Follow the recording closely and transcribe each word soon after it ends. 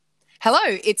Hello,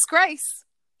 it's Grace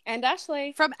And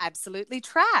Ashley. from Absolutely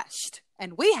Trashed,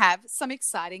 and we have some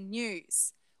exciting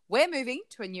news. We're moving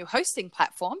to a new hosting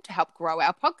platform to help grow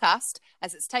our podcast,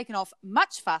 as it's taken off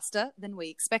much faster than we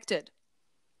expected.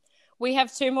 We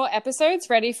have 2 more episodes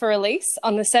ready for release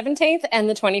on the 17th and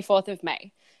the 24th of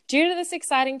May. Due to this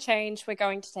exciting change, we're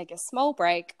going to take a small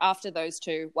break after those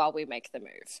 2 while we make the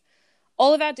move.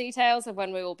 All of our details of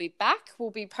when we will be back will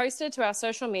be posted to our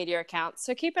social media accounts,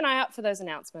 so keep an eye out for those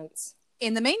announcements.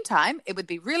 In the meantime, it would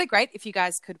be really great if you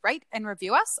guys could rate and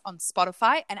review us on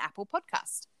Spotify and Apple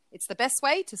Podcast. It's the best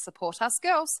way to support us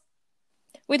girls.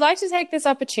 We'd like to take this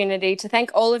opportunity to thank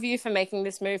all of you for making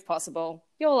this move possible.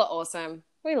 You all are awesome.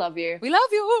 We love you. We love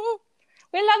you.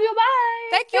 We love you. Bye.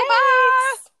 Thank you.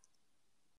 Bye.